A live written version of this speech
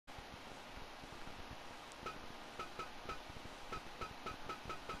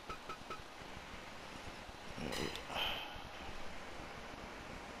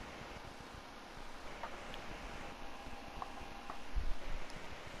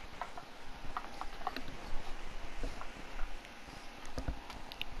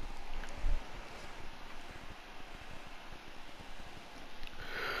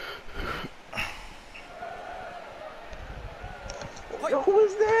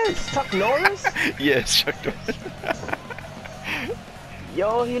It's Chuck Norris? Yeah, it's Chuck Norris.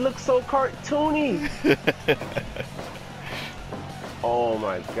 Yo, he looks so cartoony. Oh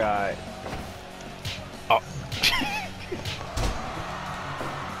my god. Oh.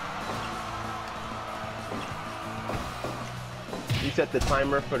 You set the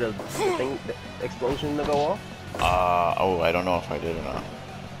timer for the thing, the explosion to go off? Oh, I don't know if I did or not.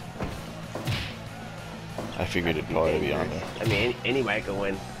 I figured it'd probably be on there. I mean, anybody could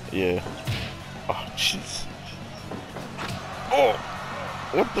win. Yeah. Oh, jeez. Oh!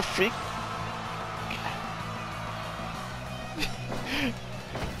 What the freak?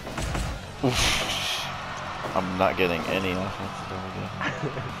 Oof. I'm not getting any offense over there.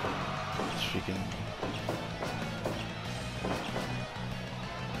 It's freaking...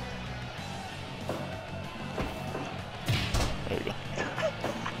 There you go.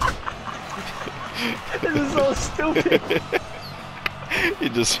 This is so stupid. You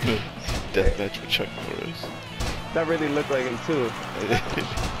just deathmatch with Chuck Norris. That really looked like him too.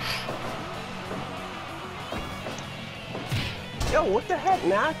 Yo, what the heck?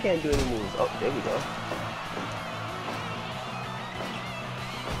 Now I can't do any moves. Oh, there we go.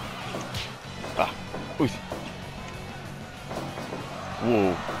 Ah. Ooh.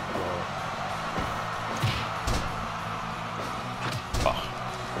 Whoa. Ah.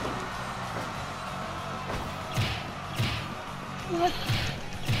 What?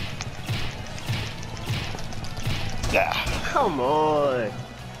 Yeah. Come on.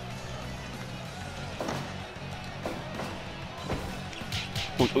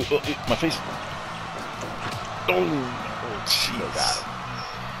 Ooh, ooh, ooh, ooh, my face. Oh, jeez.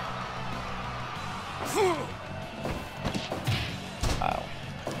 Ow.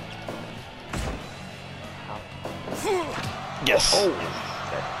 Yes. Oh.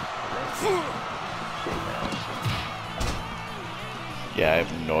 Yeah, I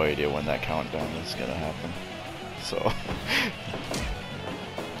have no idea when that countdown is gonna happen. So.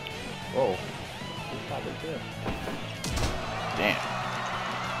 Whoa. Probably good. Damn.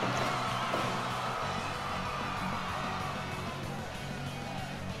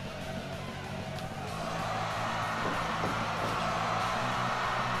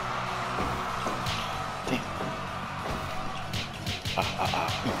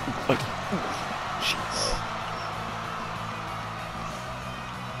 Jeez.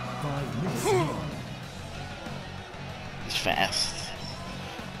 He's fast.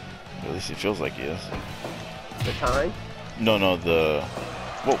 At least he feels like he is. The time? No, the...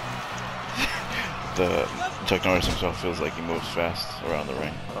 Whoa. The Chuck Norris himself feels like he moves fast around the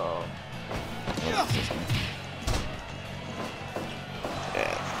ring. Oh.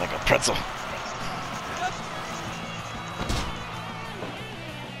 Yeah, like a pretzel.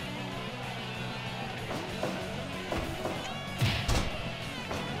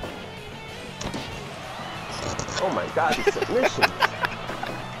 Oh my god, the submission.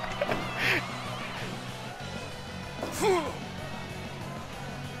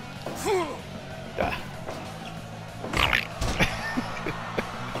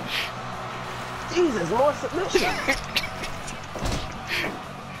 Jesus, more submission.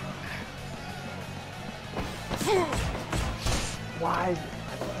 Why?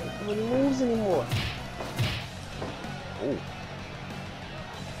 I can't do any moves anymore. Oh.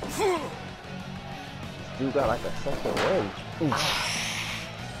 Dude got like a second win. Oof.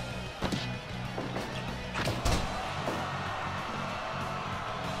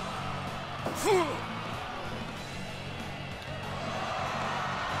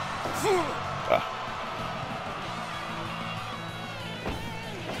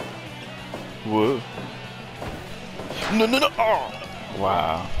 Whoa. No, no, no. Oh.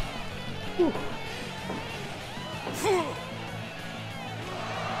 Wow. Whew.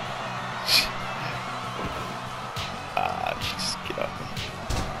 Just get up.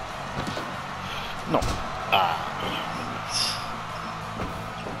 No.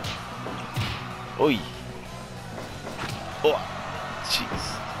 Oi. Oh. Jeez.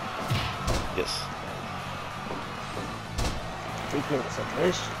 Yes. Freaking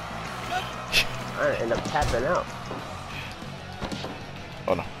submission. I end up tapping out.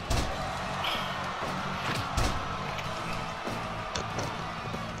 Oh no.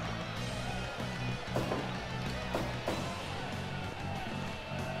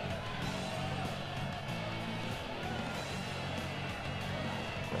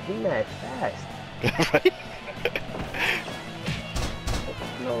 He mad fast. Right?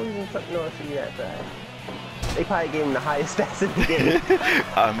 No reason Chuck Norris should be that fast. They probably gave him the highest stats in the game.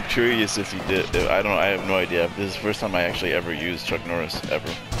 I'm curious if he did. I have no idea. This is the first time I actually ever used Chuck Norris ever.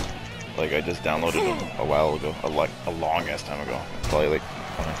 Like I just downloaded him a while ago, a long ass time ago. Probably like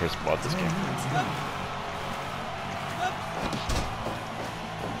when I first bought this game.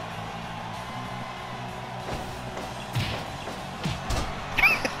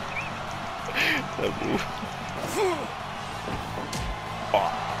 That move.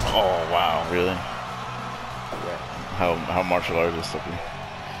 Oh wow, really? Yeah. How martial artist of you?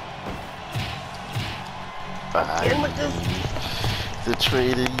 Again with this? The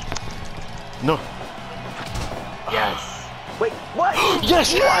trading. No. Yes. Wait, what?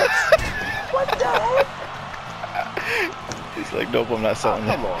 Yes! What? What the heck? He's like, nope, I'm not selling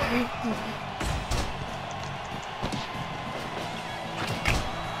that. Come on.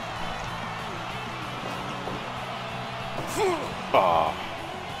 Oh.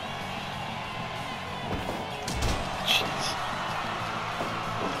 Jeez.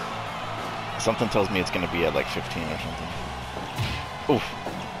 Something tells me it's gonna be at like 15 or something. Oof.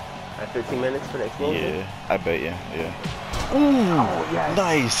 At 15 minutes for the explosion? Yeah, I bet you, yeah. Ooh, oh, yes.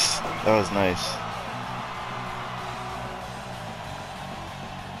 Nice! That was nice.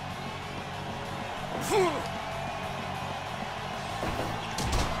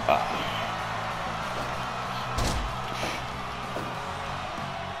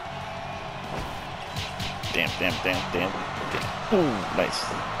 Damn. Ooh, nice.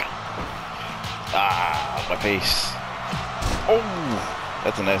 Ah, my face. Oh,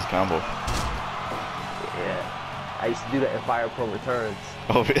 that's a nice combo. Yeah. I used to do that in Fire Pro Returns.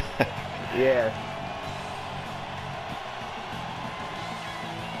 Oh, really? Yeah.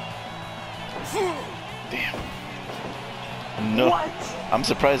 Damn. No. What? I'm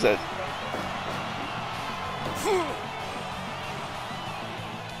surprised that.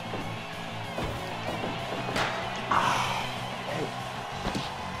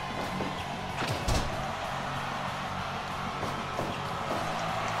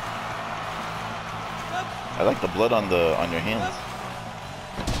 I like the blood on your hands.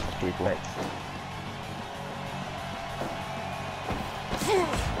 It's pretty cool. Thanks.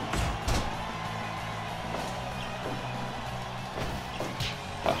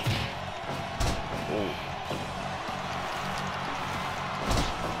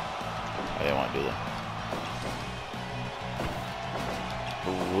 I didn't want to do that.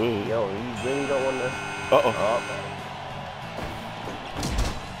 Ooh. Yo, you really don't want to. Uh-oh. Oh.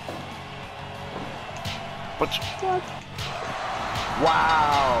 What?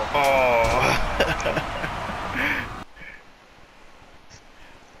 Wow. Oh.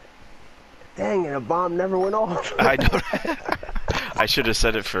 Dang it, a bomb never went off. I don't. I should have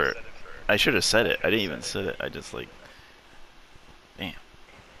said it for. I should have said it. I didn't even say it. I just like. Damn.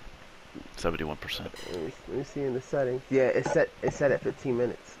 71%. Let me see in the settings. Yeah, it's set at 15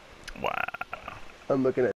 minutes. Wow. I'm looking at